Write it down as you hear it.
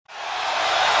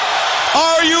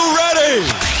Are you ready?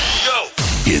 Go!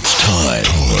 It's time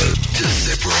to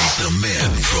separate the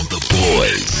men from the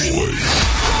boys.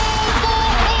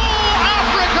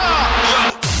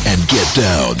 Africa! And get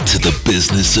down to the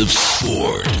business of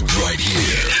sport right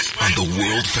here on the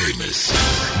world famous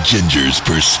Ginger's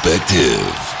Perspective.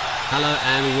 Hello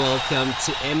and welcome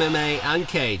to MMA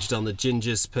Uncaged on the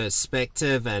Ginger's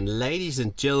Perspective. And ladies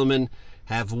and gentlemen,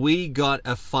 have we got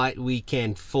a fight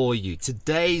weekend for you.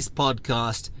 Today's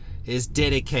podcast is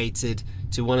dedicated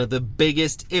to one of the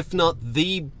biggest, if not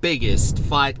the biggest,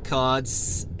 fight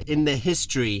cards in the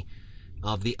history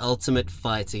of the Ultimate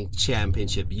Fighting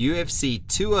Championship. UFC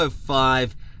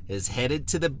 205 is headed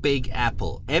to the Big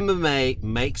Apple. MMA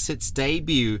makes its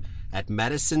debut at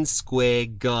Madison Square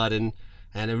Garden,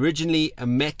 and originally a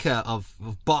mecca of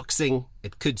boxing,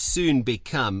 it could soon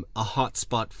become a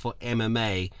hotspot for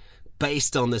MMA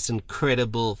based on this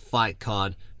incredible fight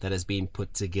card that has been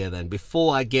put together. And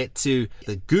before I get to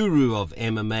the guru of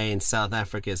MMA in South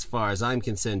Africa, as far as I'm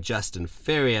concerned, Justin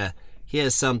Ferrier,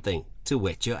 here's something to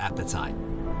whet your appetite.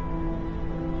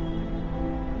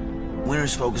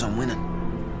 Winners focus on winning.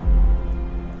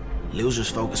 Losers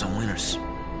focus on winners.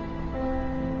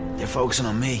 They're focusing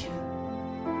on me.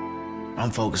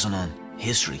 I'm focusing on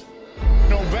history.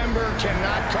 November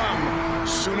cannot come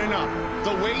soon enough.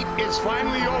 The wait is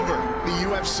finally over. The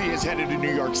UFC is headed to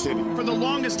New York City. For the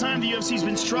longest time, the UFC's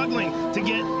been struggling to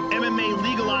get MMA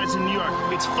legalized in New York.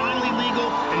 It's finally legal,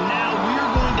 and now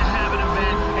we're going to have an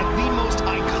event at the most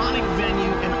iconic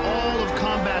venue in all of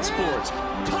combat sports.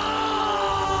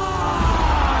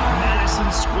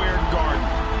 Madison Square Garden.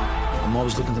 I'm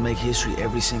always looking to make history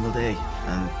every single day,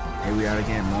 and here we are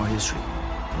again, more history.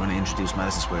 We're going to introduce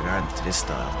Madison Square Garden to this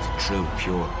style, to true,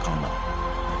 pure combat.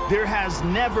 There has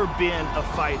never been a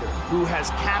fighter who has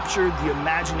captured the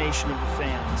imagination of the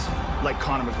fans like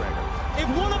Conor McGregor. If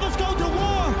one of us go to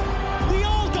war, we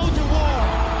all go to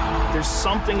war. There's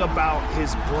something about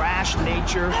his brash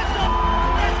nature,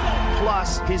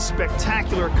 plus his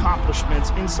spectacular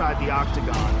accomplishments inside the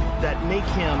octagon that make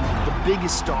him the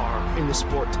biggest star in the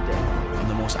sport today. I'm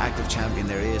the most active champion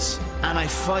there is, and I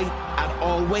fight at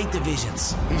all weight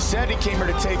divisions. He said he came here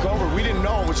to take over. We didn't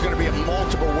know it was going to be in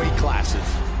multiple weight classes.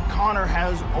 Conor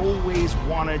has always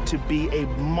wanted to be a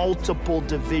multiple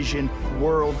division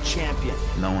world champion.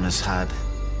 No one has had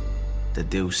the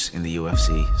deuce in the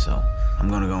UFC, so I'm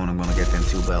going to go and I'm going to get them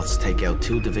 2 belts, take out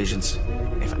 2 divisions.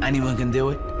 If anyone can do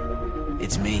it,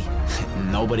 it's me.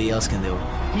 Nobody else can do it.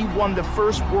 He won the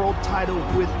first world title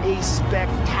with a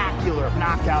spectacular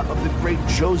knockout of the great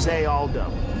Jose Aldo.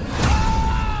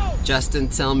 Justin,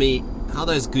 tell me, how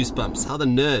those goosebumps, how the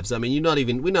nerves? I mean, we're not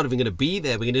even going to be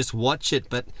there. We can just watch it,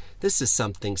 but this is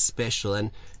something special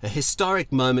and a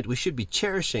historic moment we should be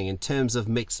cherishing in terms of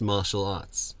mixed martial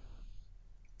arts.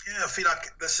 Yeah, I feel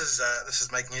like this is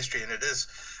making history, and it is.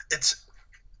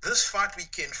 This fight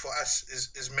weekend for us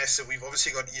is massive. We've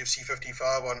obviously got UFC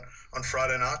 55 on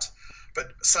Friday night,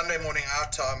 but Sunday morning our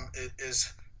time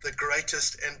is the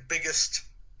greatest and biggest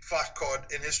fight card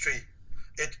in history.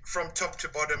 It from top to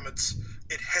bottom,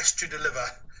 it has to deliver.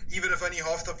 Even if only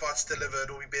half the fights deliver,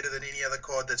 it'll be better than any other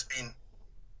card that's been.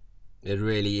 It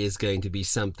really is going to be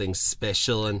something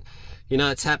special. And,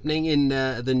 it's happening in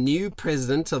the new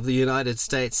president of the United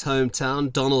States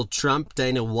hometown, Donald Trump.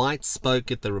 Dana White spoke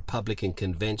at the Republican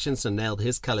convention, so nailed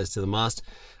his colors to the mast.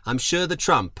 I'm sure the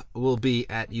Trump will be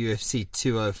at UFC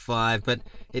 205, but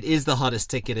it is the hottest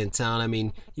ticket in town. I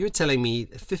mean, you were telling me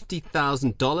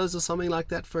 $50,000 or something like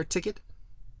that for a ticket?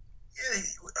 Yeah,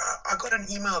 I got an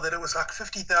email that it was like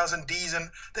 50,000 Ds, and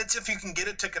that's if you can get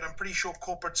a ticket. I'm pretty sure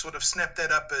corporate sort of snapped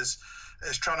that up as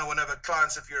trying to win over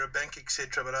clients if you're a bank,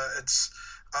 etc. But I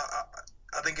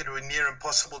think it would be near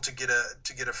impossible to get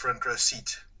a front row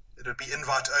seat. It would be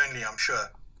invite only, I'm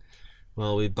sure.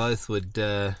 Well, we both would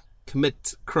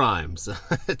commit crimes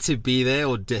to be there,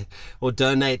 or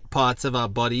donate parts of our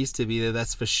bodies to be there.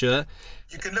 That's for sure.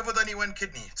 You can live with only one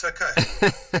kidney. It's okay.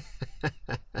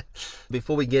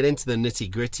 Before we get into the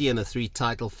nitty-gritty and the 3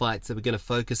 title fights that we're going to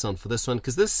focus on for this one,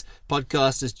 because this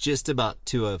podcast is just about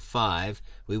 205,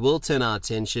 we will turn our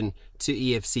attention to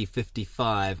UFC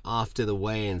 55 after the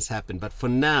weigh-ins happen. But for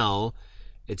now,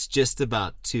 it's just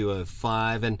about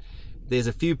 205, and there's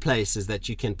a few places that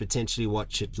you can potentially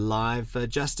watch it live.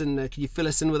 Justin, can you fill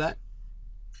us in with that?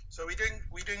 So we're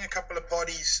doing a couple of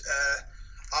parties.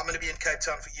 I'm going to be in Cape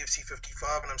Town for UFC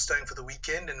 55, and I'm staying for the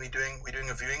weekend. And we're doing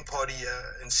a viewing party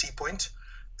in Sea Point.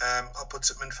 I'll put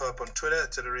some info up on Twitter.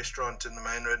 It's at a restaurant in the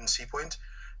main road in Sea Point.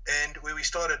 And where we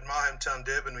started in my hometown,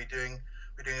 Durban, we're doing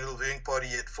a little viewing party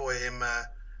at 4 a.m.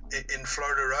 In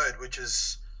Florida Road, which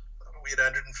is, we had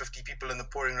 150 people in the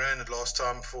pouring rain at last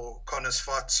time for Conor's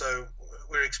fight. So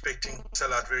we're expecting to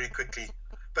sell out very quickly.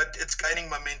 But it's gaining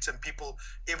momentum.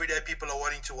 Every day people are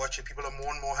wanting to watch it. People are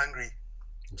more and more hungry.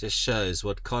 It just shows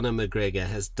what Conor McGregor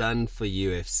has done for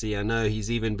UFC. I know he's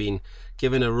even been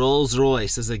given a Rolls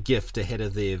Royce as a gift ahead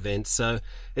of the event. So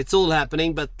it's all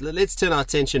happening. But let's turn our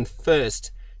attention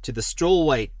first to the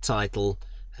strawweight title.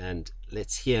 And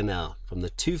let's hear now from the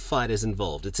two fighters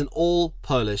involved. It's an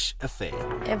all-Polish affair.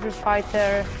 Every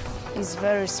fighter is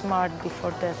very smart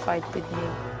before they fight with me,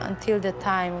 until the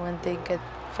time when they get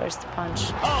first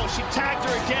punch. Oh, she tagged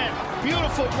her again.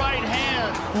 Beautiful right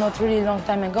hand. Not really long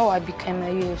time ago, I became a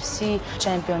UFC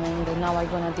champion, and now I'm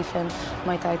gonna defend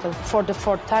my title for the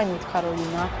 4th time with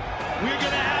Carolina. We're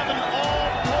gonna have an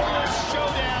all-Polish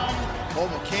showdown.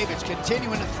 Kowalkiewicz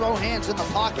continuing to throw hands in the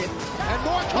pocket, and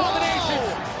more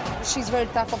combinations. She's a very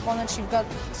tough opponent. She's got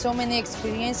so many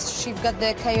experience. She's got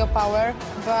the KO power,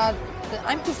 but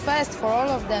I'm too fast for all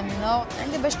of them, you know.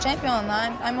 I'm the best champion.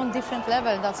 I'm on different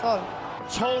level, that's all.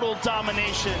 Total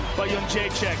domination by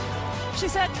Jędrzejczyk. She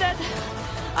said that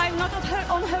I'm not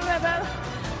on her level,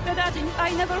 that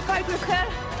I never fight with her.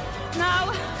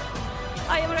 Now,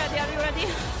 I am ready. Are you ready?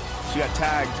 She got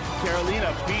tagged.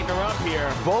 Carolina beating her up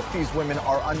here. Both these women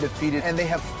are undefeated, and they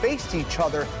have faced each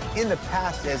other in the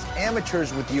past as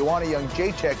amateurs, with Joanna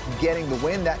Jędrzejczyk getting the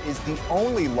win. That is the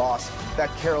only loss that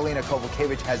Karolina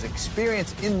Kowalkiewicz has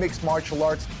experienced in mixed martial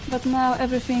arts. But now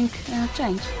everything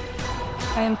changed.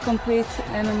 I am complete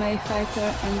MMA fighter,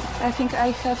 and I think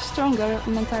I have stronger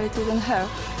mentality than her.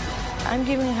 I'm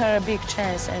giving her a big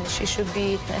chance, and she should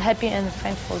be happy and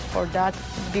thankful for that,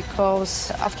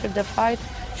 because after the fight,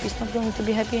 she's not going to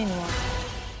be happy anymore.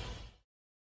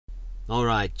 All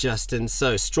right, Justin.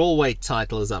 So, strawweight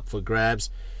title is up for grabs.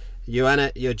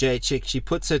 Joanna Jędrzejczyk, she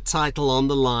puts her title on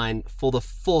the line for the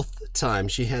 4th time.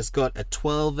 She has got a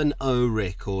 12-0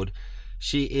 record.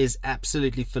 She is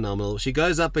absolutely phenomenal. She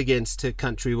goes up against her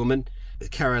countrywoman,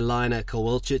 Carolina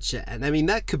Kowalkiewicz, and I mean,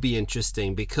 that could be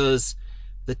interesting because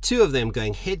the two of them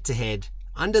going head-to-head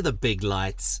under the big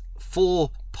lights for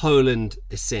Poland,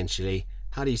 essentially.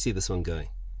 How do you see this one going?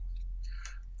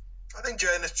 I think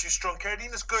Joanna's too strong.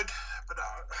 Carolina's good, but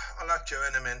I like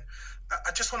Joanna, man.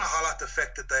 I just want to highlight the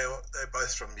fact that they're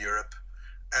both from Europe.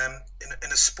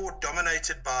 In a sport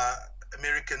dominated by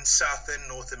Americans, South and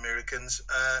North Americans,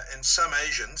 and some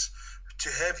Asians, to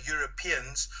have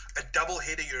Europeans, a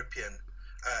double-header European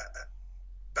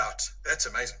bout, that's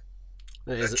amazing.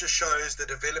 That just shows the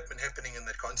development happening in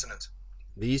that continent.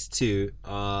 These two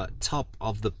are top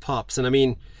of the pops. And I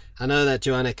mean, I know that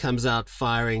Joanna comes out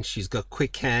firing. She's got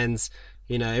quick hands.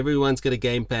 You know, everyone's got a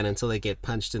game plan until they get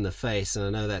punched in the face. And I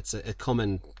know that's a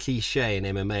common cliche in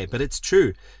MMA, but it's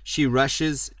true. She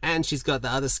rushes, and she's got the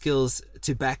other skills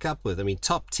to back up with. I mean,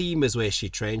 top team is where she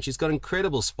trains. She's got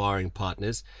incredible sparring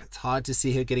partners. It's hard to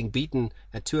see her getting beaten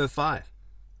at 205.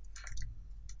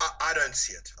 I don't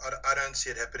see it. I don't see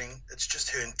it happening. It's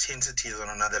just her intensity is on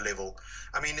another level.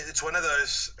 I mean, it's one of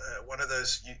those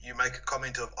you make a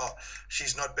comment of, oh,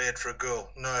 she's not bad for a girl.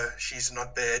 No, she's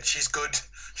not bad. She's good.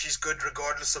 She's good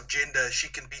regardless of gender. She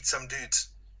can beat some dudes.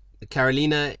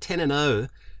 Carolina 10-0.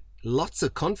 Lots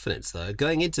of confidence, though.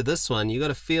 Going into this one, you got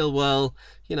to feel, well,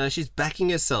 you know, she's backing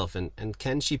herself, and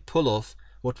can she pull off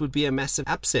what would be a massive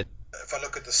upset? If I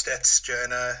look at the stats,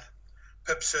 Joanna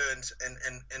pips her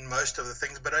in most of the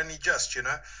things, but only just, you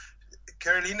know.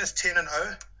 Carolina's 10-0,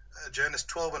 Joanna's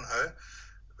 12-0,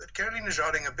 but Carolina's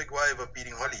riding a big wave of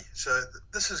beating Holly. So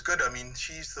this is good. I mean,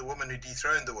 she's the woman who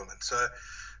dethroned the woman. So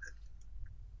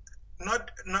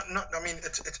not. I mean,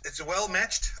 it's well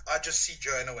matched. I just see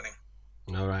Joanna winning.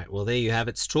 All right. Well, there you have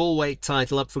it. Strawweight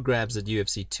title up for grabs at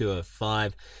UFC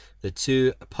 205. The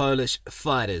two Polish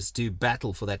fighters do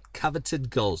battle for that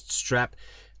coveted gold strap.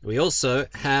 We also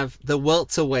have the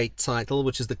welterweight title,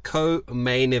 which is the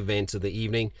co-main event of the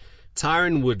evening.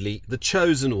 Tyron Woodley, the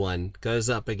chosen one, goes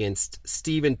up against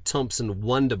Stephen Thompson,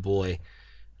 Wonderboy.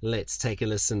 Let's take a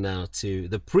listen now to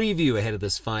the preview ahead of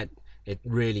this fight. It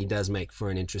really does make for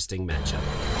an interesting matchup.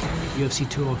 UFC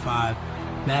 205,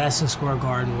 Madison Square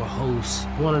Garden will host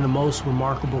one of the most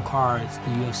remarkable cards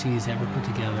the UFC has ever put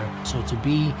together. So to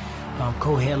be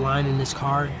co-headlining this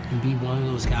card and be one of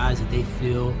those guys that they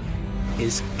feel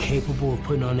is capable of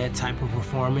putting on that type of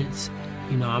performance,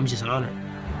 you know, I'm just honored.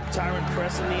 Tyron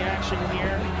pressing the action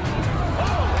here.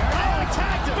 Oh,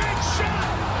 attacked him. Big shot.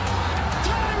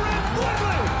 Tyron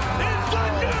Woodley is the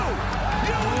new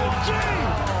UFC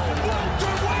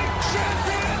welterweight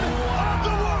champion of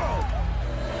the world.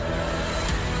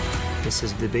 This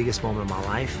is the biggest moment of my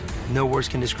life. No words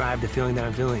can describe the feeling that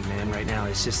I'm feeling, man, right now.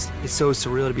 It's so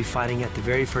surreal to be fighting at the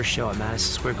very first show at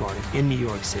Madison Square Garden in New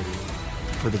York City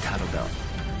for the title belt.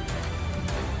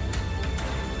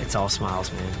 it's all smiles,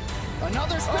 man.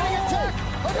 Another spinning attack.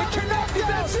 Another knockdown.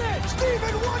 That's it.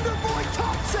 Stephen Wonderboy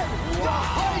Thompson. Wow. The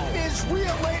hype is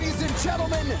real, ladies and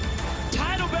gentlemen.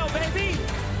 Title belt, baby.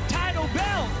 Title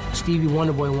belt. Stevie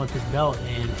Wonderboy wants this belt,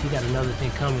 and he got another thing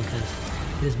coming because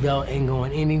this belt ain't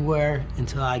going anywhere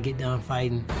until I get done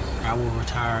fighting. I will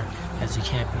retire as a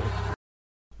champion.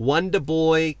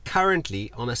 Wonderboy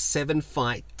currently on a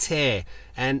 7-fight tear,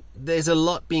 and there's a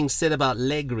lot being said about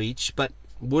leg reach, but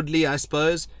Woodley, I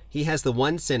suppose, he has the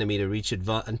 1 centimeter reach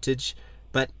advantage,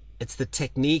 but it's the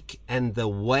technique and the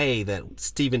way that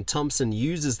Stephen Thompson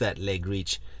uses that leg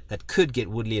reach that could get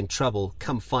Woodley in trouble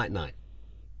come fight night.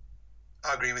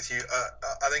 I agree with you.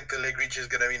 I think the leg reach is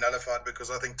going to be nullified because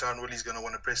I think Tyron Woodley's going to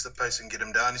want to press the pace and get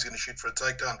him down. He's going to shoot for a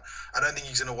takedown. I don't think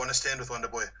he's going to want to stand with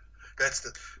Wonderboy. That's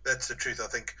the truth. I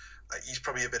think he's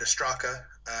probably a better striker,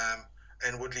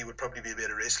 and Woodley would probably be a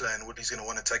better wrestler, and Woodley's going to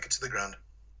want to take it to the ground.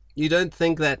 You don't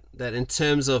think that in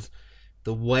terms of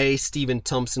the way Stephen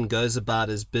Thompson goes about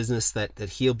his business, that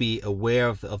he'll be aware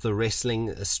of the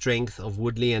wrestling strength of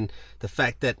Woodley and the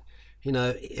fact that, you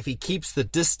know, if he keeps the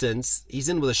distance, he's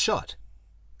in with a shot?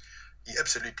 He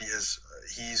absolutely is.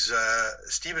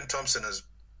 Stephen Thompson is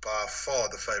by far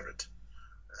the favourite.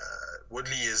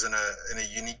 Woodley is in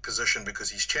a unique position because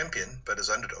he's champion, but as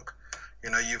underdog.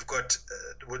 You know, you've got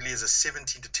Woodley is a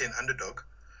 17-10 underdog,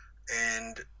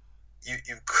 and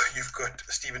you've got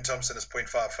Stephen Thompson as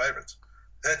 0.5 favourites.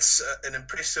 That's an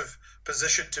impressive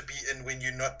position to be in when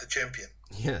you're not the champion.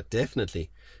 Yeah, definitely.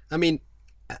 I mean,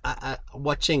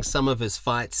 watching some of his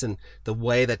fights and the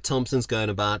way that Thompson's going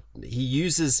about, he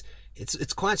uses,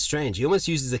 it's quite strange. He almost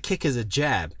uses a kick as a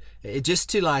jab, just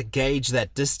to like gauge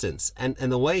that distance. And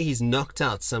the way he's knocked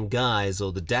out some guys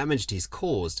or the damage he's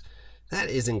caused, that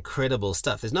is incredible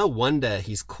stuff. There's no wonder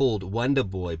he's called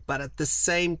Wonderboy. But at the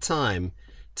same time,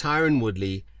 Tyron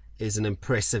Woodley is an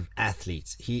impressive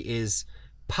athlete. He is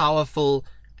powerful,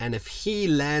 and if he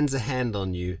lands a hand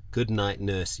on you, good night,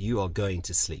 nurse, you are going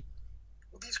to sleep.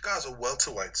 Well, these guys are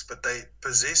welterweights, but they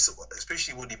possess,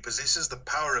 especially Woodley, possesses the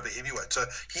power of a heavyweight. So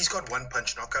he's got one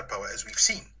punch knockout power, as we've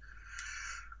seen.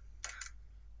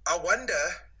 I wonder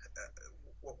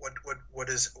what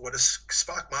has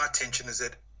sparked my attention is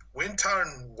that when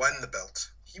Tyron won the belt,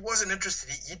 he wasn't interested.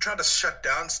 He tried to shut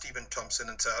down Stephen Thompson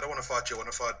and say, I don't want to fight you. I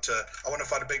want to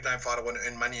fight a big name fight. I want to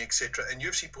earn money, etc. And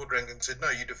UFC pulled rank and said, no,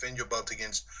 you defend your belt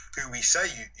against who we say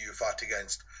you fight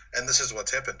against. And this is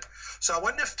what's happened. So I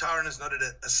wonder if Tyron is not at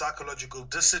a psychological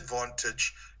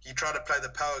disadvantage. He tried to play the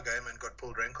power game and got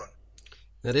pulled rank on.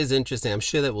 That is interesting. I'm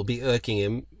sure that will be irking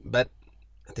him. But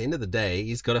at the end of the day,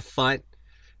 he's got to fight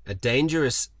a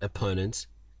dangerous opponent.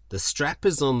 The strap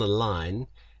is on the line.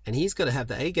 And he's got to have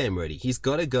the A-game ready. He's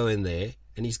got to go in there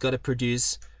and he's got to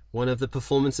produce one of the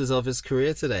performances of his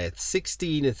career today. At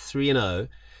 16-3-0,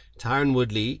 Tyron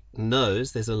Woodley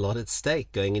knows there's a lot at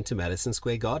stake going into Madison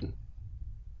Square Garden.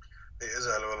 There's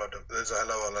a hell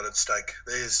of a lot at stake.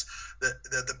 There's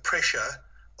the pressure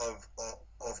of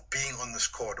being on this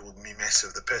card will be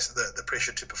massive. The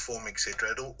pressure to perform,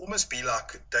 etc. It'll almost be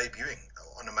like debuting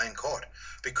on a main card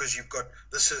because you've got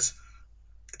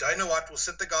Dana White will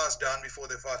sit the guys down before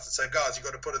they fight and say, guys, you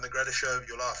got to put in the greatest show of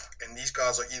your life. And these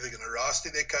guys are either going to rise to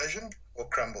the occasion or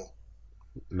crumble.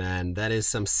 Man, that is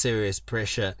some serious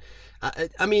pressure.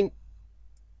 I mean,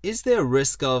 is there a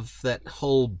risk of that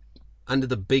whole under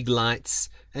the big lights?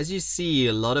 As you see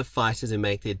a lot of fighters who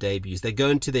make their debuts, they go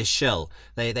into their shell.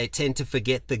 They tend to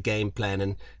forget the game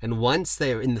plan. And once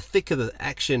they're in the thick of the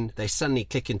action, they suddenly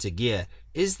click into gear.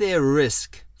 Is there a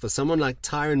risk for someone like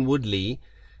Tyron Woodley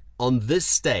on this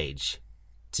stage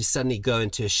to suddenly go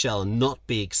into a shell and not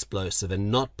be explosive and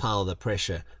not pile the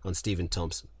pressure on Stephen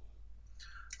Thompson?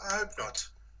 I hope not.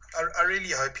 I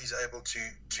really hope he's able to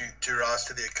rise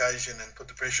to the occasion and put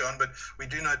the pressure on. But we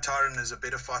do know Tyron is a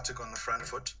better fighter on the front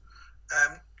foot.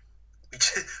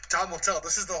 Time will tell.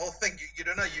 This is the whole thing. You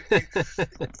don't know.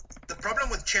 The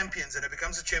problem with champions, and it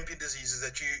becomes a champion disease, is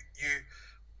that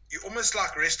you almost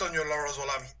like rest on your laurels while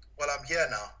I'm here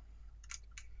now.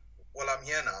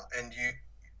 And you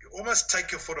almost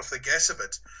take your foot off the gas a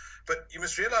bit. But you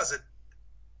must realize that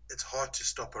it's hard to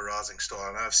stop a rising star.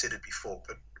 I know I've said it before,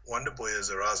 but Wonderboy is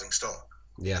a rising star.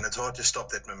 Yeah. And it's hard to stop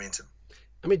that momentum.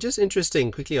 I mean, just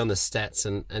interesting quickly on the stats,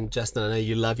 and Justin, I know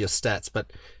you love your stats,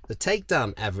 but the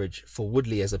takedown average for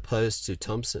Woodley as opposed to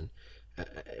Thompson,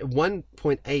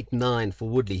 1.89 for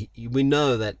Woodley. We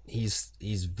know that he's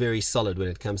very solid when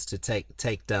it comes to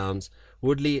takedowns.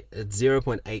 Woodley at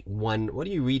 0.81. What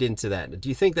do you read into that? Do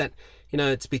you think that,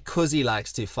 it's because he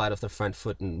likes to fight off the front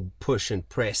foot and push and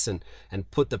press and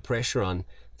put the pressure on,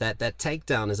 that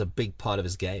takedown is a big part of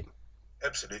his game?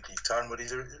 Absolutely. Tyron Woodley,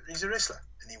 he's a wrestler.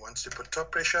 And and he wants to put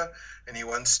top pressure, and he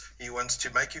wants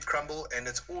to make you crumble, and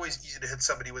it's always easy to hit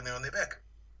somebody when they're on their back.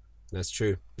 That's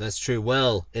true. That's true.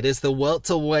 Well, it is the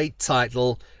welterweight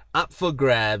title up for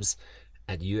grabs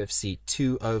at UFC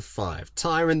 205.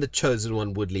 Tyron the Chosen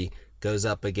One Woodley goes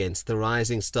up against the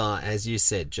rising star, as you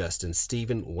said, Justin,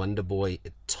 Stephen Wonderboy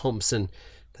Thompson.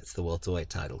 That's the welterweight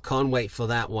title. Can't wait for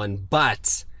that one.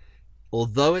 But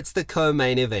although it's the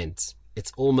co-main event,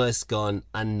 it's almost gone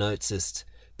unnoticed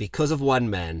because of one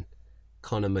man,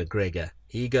 Conor McGregor.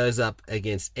 He goes up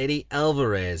against Eddie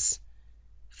Alvarez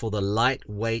for the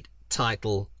lightweight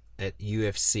title at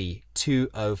UFC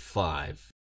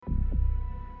 205.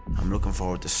 I'm looking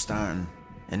forward to starting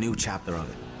a new chapter of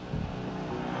it.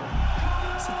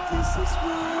 So this is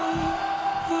why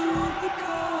I won't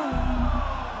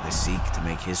become. I seek to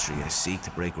make history. I seek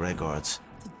to break records.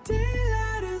 The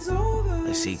daylight is over.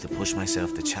 I seek to push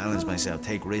myself, to challenge myself,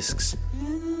 take risks.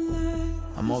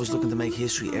 I'm always looking to make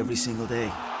history every single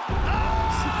day.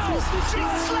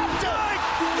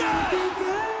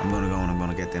 I'm gonna go and I'm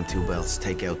gonna get them 2 belts,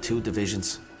 take out 2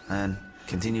 divisions, and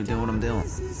continue doing what I'm doing.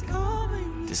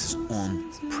 This is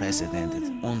unprecedented,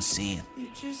 unseen.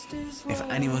 If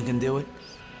anyone can do it,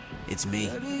 it's me.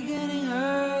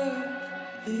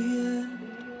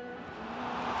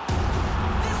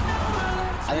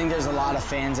 I think there's a lot of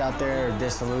fans out there who are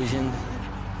disillusioned.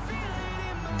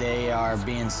 They are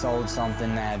being sold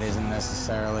something that isn't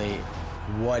necessarily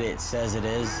what it says it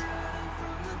is.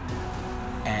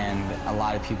 And a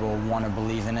lot of people want to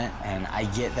believe in it, and I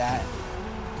get that.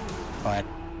 But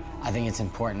I think it's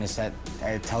important to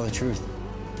tell the truth,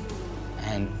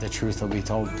 and the truth will be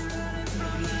told.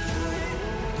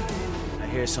 I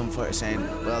hear some fighters saying,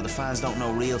 well, the fans don't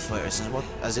know real fighters,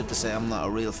 as if to say I'm not a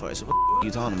real fighter. So what are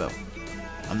you talking about?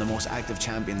 I'm the most active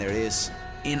champion there is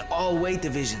in all weight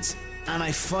divisions, and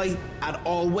I fight at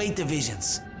all weight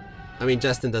divisions. I mean,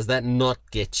 Justin, does that not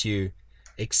get you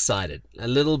excited? A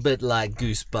little bit like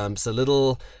goosebumps, a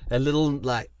little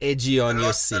like edgy on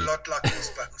your seat. A lot like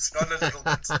goosebumps, not a little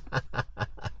bit.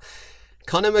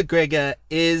 Conor McGregor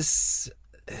he's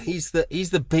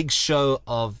the big show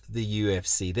of the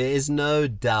UFC. There is no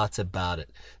doubt about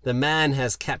it. The man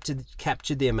has captured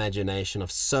the imagination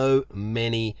of so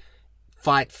many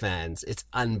fight fans. It's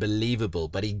unbelievable.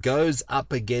 But he goes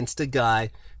up against a guy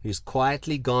who's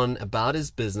quietly gone about his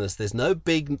business. There's no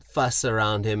big fuss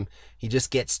around him. He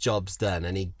just gets jobs done,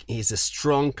 and he's a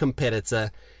strong competitor.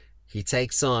 He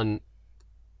takes on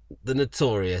the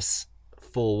Notorious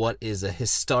for what is a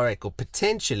historic, or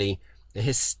potentially a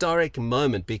historic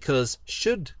moment, because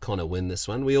should Conor win this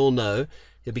one, we all know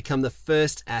he'll become the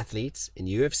first athlete in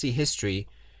UFC history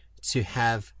to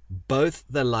have both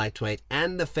the lightweight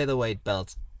and the featherweight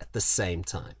belt at the same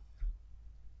time.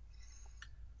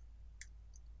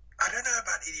 I don't know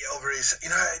about Eddie Alvarez. You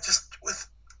know, just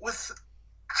with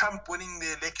Trump winning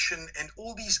the election and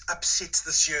all these upsets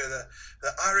this year,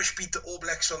 the Irish beat the All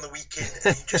Blacks on the weekend,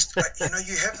 and you just, you know,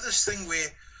 you have this thing where,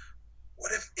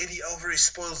 what if Eddie Alvarez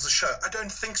spoils the show? I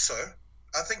don't think so.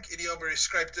 I think Eddie Alvarez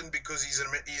scraped in because he's a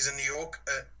New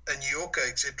Yorker,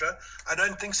 etc. I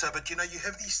don't think so. But you know, you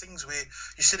have these things where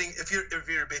you're sitting. If you're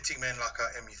a betting man like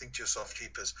I am, you think to yourself,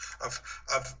 "Jeepers,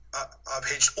 I've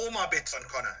hedged all my bets on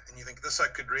Conor," and you think this I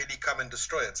could really come and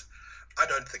destroy it. I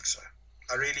don't think so.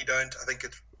 I really don't. I think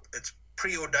it's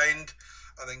preordained.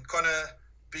 I think Conor,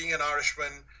 being an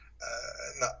Irishman,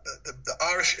 the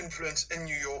Irish influence in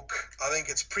New York, I think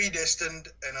it's predestined,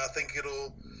 and I think it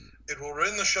will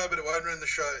ruin the show, but it won't ruin the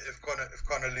show if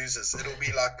Conor loses. It'll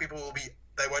be like they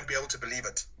won't be able to believe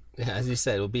it. Yeah, as you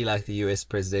said, it'll be like the US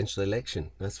presidential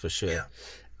election. That's for sure.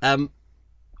 Yeah.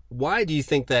 Why do you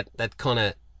think that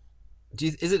Conor?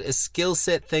 Is it a skill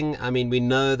set thing? I mean, we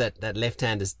know that left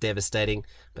hand is devastating,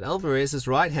 but Alvarez's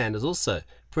right hand is also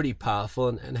pretty powerful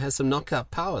and has some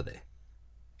knockout power there.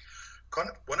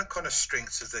 One of Conor's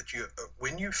strengths is that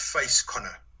when you face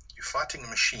Conor, you're fighting a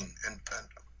machine. And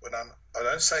when I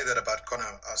don't say that about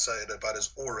Conor, I say it about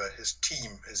his aura, his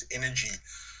team, his energy,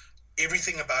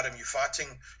 everything about him. You're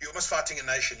almost fighting a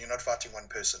nation. You're not fighting one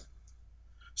person.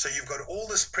 So you've got all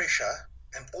this pressure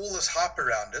and all this hype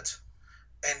around it,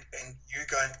 and you're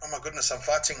going, oh my goodness, I'm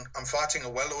fighting a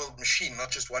well-oiled machine,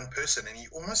 not just one person. And he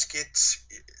almost gets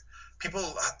people.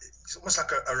 He's almost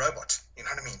like a robot. You know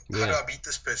what I mean? Yeah. How do I beat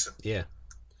this person? Yeah.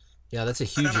 Yeah, that's a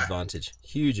huge advantage.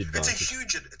 Huge advantage.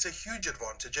 It's a huge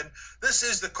advantage, and this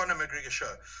is the Conor McGregor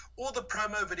show. All the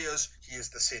promo videos, he is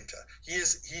the center. He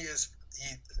is.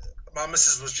 My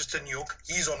missus was just in New York.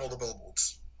 He's on all the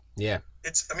billboards. Yeah.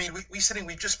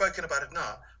 We've just spoken about it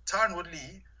now. Tyron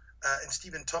Woodley and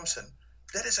Stephen Thompson,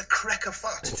 That is a cracker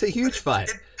fight. It's a huge fight.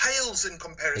 It pales in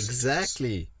comparison.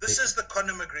 Exactly. This is the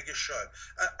Conor McGregor show.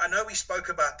 I know we spoke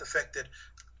about the fact that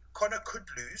Conor could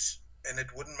lose and it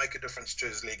wouldn't make a difference to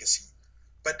his legacy.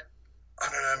 But I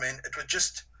don't know, man. It would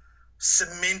just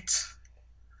cement.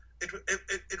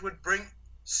 It would bring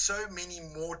so many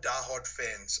more diehard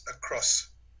fans across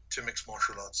to mixed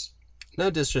martial arts. No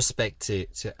disrespect to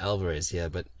Alvarez here,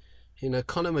 but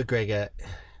Conor McGregor,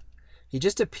 he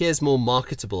just appears more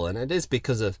marketable, and it is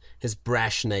because of his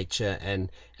brash nature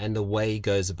and the way he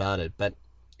goes about it. But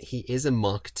he is a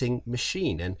marketing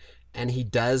machine, and he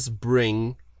does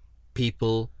bring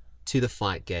people to the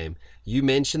fight game. You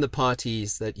mentioned the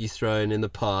parties that you've thrown in the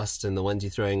past, and the ones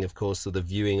you're throwing, of course, for the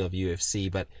viewing of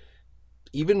UFC, but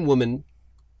even women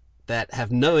that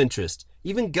have no interest,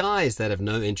 even guys that have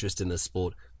no interest in the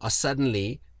sport, are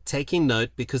suddenly taking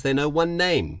note because they know one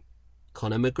name,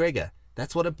 Conor McGregor.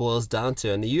 That's what it boils down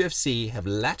to, and the UFC have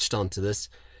latched onto this,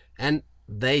 and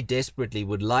they desperately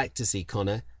would like to see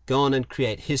Conor go on and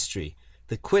create history.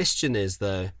 The question is,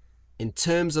 though, in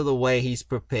terms of the way he's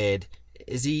prepared,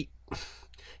 is he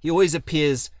always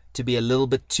appears to be a little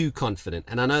bit too confident,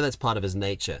 and I know that's part of his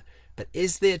nature, but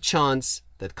is there a chance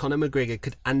that Conor McGregor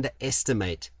could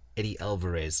underestimate Eddie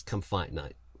Alvarez come fight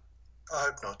night? I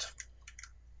hope not.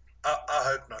 I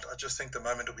hope not. I just think the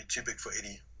moment will be too big for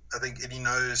Eddie. I think Eddie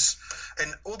knows,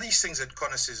 and all these things that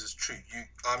Conor says is true.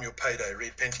 I'm your payday,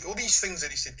 red panty. All these things that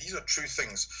he said, these are true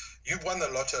things. You've won the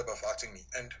lotto by fighting me,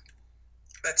 and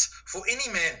that's for any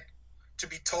man to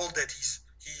be told that he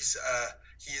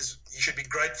should be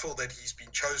grateful that he's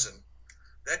been chosen.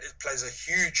 That it plays a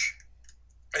huge.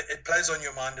 It plays on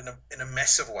your mind in a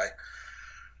massive way.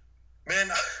 Man,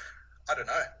 I don't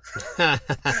know.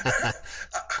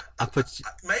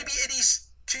 Maybe Eddie's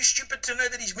too stupid to know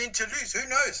that he's meant to lose. Who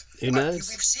knows? Who knows?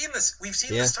 We've seen this. We've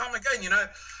seen this time again.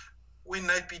 When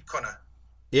Nate beat Conor.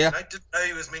 Yeah. Nate didn't know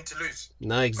he was meant to lose.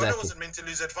 No, exactly. Conor wasn't meant to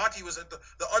lose that fight. He was at the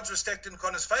odds were stacked in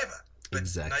Conor's favor. But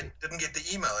exactly. Nate didn't get the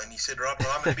email, and he said, "Right,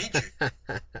 well, I'm going to beat you."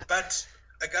 But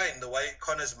again, the way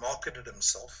Conor's marketed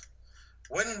himself,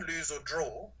 win, lose, or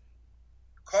draw,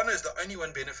 Conor's the only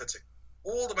one benefiting.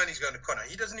 All the money's going to Conor.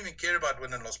 He doesn't even care about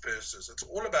win and loss purses. It's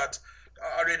all about.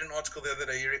 I read an article the other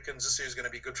day. He reckons this year is going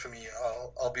to be good for me.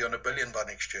 I'll be on $1 billion by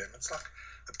next year. And it's like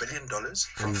 $1 billion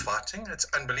from fighting. It's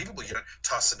unbelievable.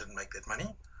 Tyson didn't make that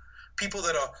money. People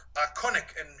that are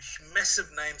iconic and massive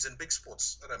names in big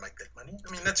sports, they don't make that money.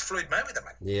 I mean, that's Floyd Mayweather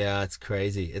money. Yeah, it's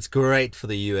crazy. It's great for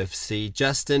the UFC.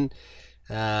 Justin,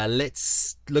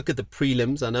 let's look at the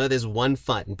prelims. I know there's one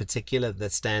fight in particular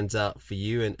that stands out for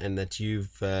you and that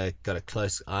you've got a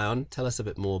close eye on. Tell us a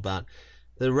bit more about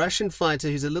the Russian fighter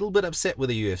who's a little bit upset with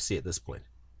the UFC at this point.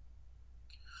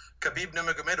 Khabib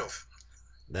Nurmagomedov.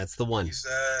 That's the one. He's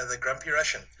the grumpy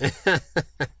Russian.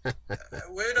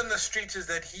 Word on the street is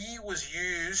that he was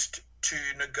used to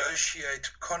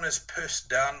negotiate Conor's purse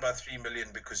down by $3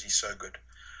 million because he's so good.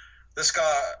 This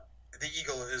guy, the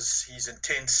Eagle, he's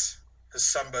intense. His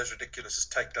sambo is ridiculous. His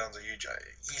takedowns are huge.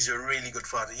 He's a really good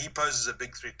fighter. He poses a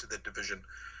big threat to the division.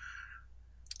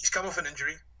 He's come off an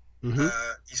injury. Mm-hmm.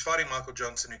 He's fighting Michael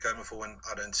Johnson, who came off a win.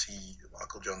 I don't see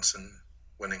Michael Johnson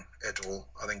winning at all.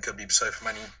 I think Khabib's safe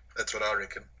money. That's what I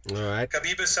reckon. All right.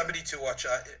 Khabib is somebody to watch.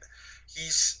 He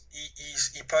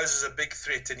poses a big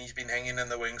threat, and he's been hanging in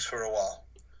the wings for a while.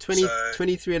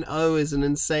 23-0 is an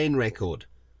insane record.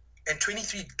 And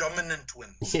 23 dominant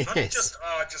wins. Yes. Not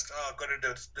just got a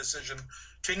decision.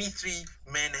 23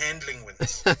 manhandling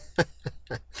wins.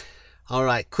 All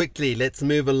right, quickly, let's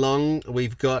move along.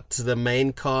 We've got the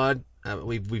main card.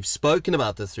 We've spoken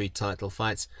about the 3 title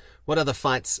fights. What other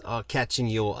fights are catching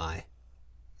your eye?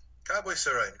 Cowboy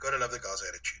Cerrone. Gotta love the guy's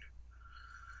attitude.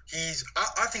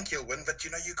 I think he'll win, but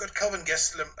you've got Kelvin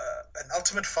Gastelum, an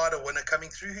Ultimate Fighter winner coming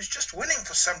through, who's just winning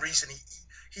for some reason.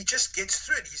 He just gets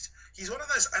through it. He's one of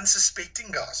those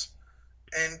unsuspecting guys,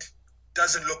 and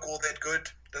doesn't look all that good,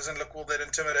 doesn't look all that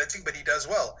intimidating, but he does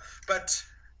well. But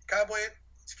Cowboy,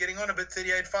 he's getting on a bit,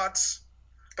 38 fights.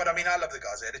 But I mean, I love the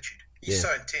guy's attitude. He's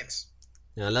so intense.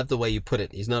 Yeah, I love the way you put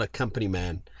it. He's not a company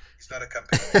man. He's not a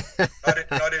company man.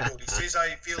 not at all. He says how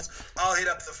he feels. I'll head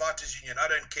up the Fighters Union. I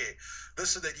don't care.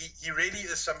 He really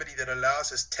is somebody that allows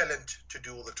his talent to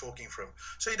do all the talking for him.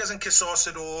 So he doesn't kiss ass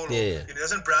at all. He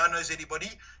doesn't brown nose anybody.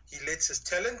 He lets his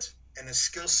talent and his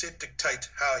skill set dictate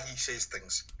how he says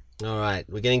things. All right.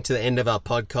 We're getting to the end of our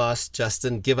podcast.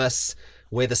 Justin, give us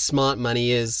where the smart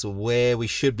money is, where we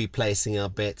should be placing our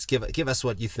bets. Give us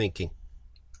what you're thinking.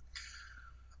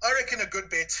 I reckon a good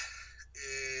bet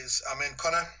is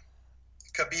Conor,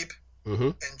 Khabib,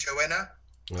 and Joanna.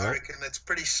 I reckon that's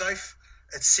pretty safe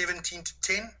at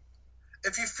 17-10.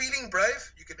 If you're feeling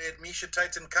brave, you can add Misha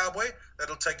Tate and Cowboy.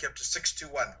 That'll take you up to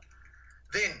 6-1.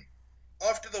 Then,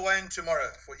 after the weigh-in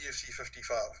tomorrow for UFC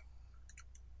 55,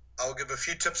 I'll give a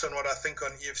few tips on what I think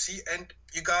on UFC, and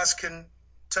you guys can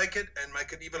take it and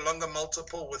make an even longer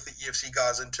multiple with the UFC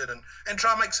guys into it, and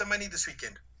try and make some money this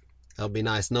weekend. That'll be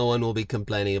nice. No one will be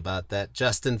complaining about that.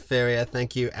 Justin Ferrier,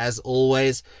 thank you as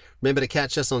always. Remember to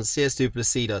catch us on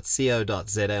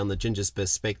csduplessis.co.za on the Ginger's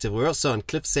Perspective. We're also on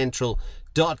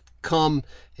cliffcentral.com.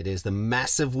 It is the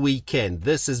massive weekend.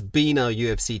 This has been our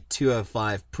UFC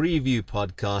 205 preview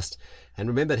podcast. And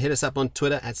remember to hit us up on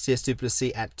Twitter at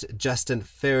csduplessis, at Justin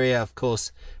Ferrier, of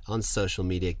course, on social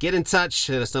media. Get in touch.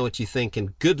 Let us know what you think.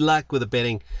 And good luck with the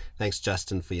betting. Thanks,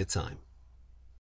 Justin, for your time.